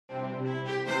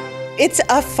It's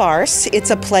a farce.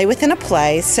 It's a play within a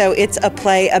play, so it's a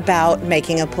play about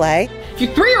making a play. If you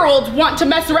 3-year-olds want to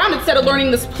mess around instead of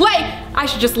learning this play, I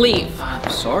should just leave. I'm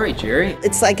sorry, Jerry.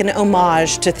 It's like an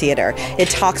homage to theater. It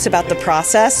talks about the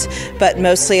process, but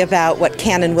mostly about what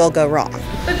can and will go wrong.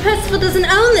 But Percival doesn't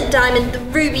own the diamond, the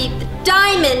ruby, the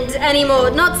diamond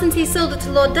anymore. Not since he sold it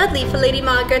to Lord Dudley for Lady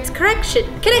Margaret's collection.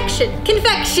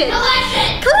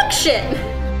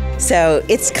 So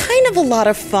it's kind of a lot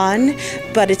of fun,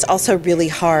 but it's also really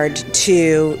hard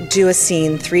to do a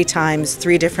scene 3 times,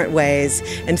 3 different ways,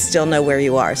 and still know where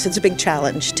you are. So it's a big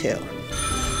challenge too.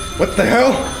 What the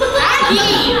hell?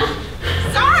 Maggie!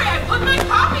 Sorry, I put my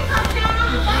coffee cup down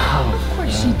on the floor. Of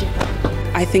course you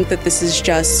did. I think that this is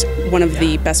just one of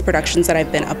the best productions that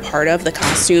I've been a part of. The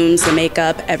costumes, the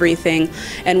makeup, everything.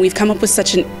 And we've come up with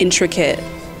such an intricate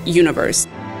universe.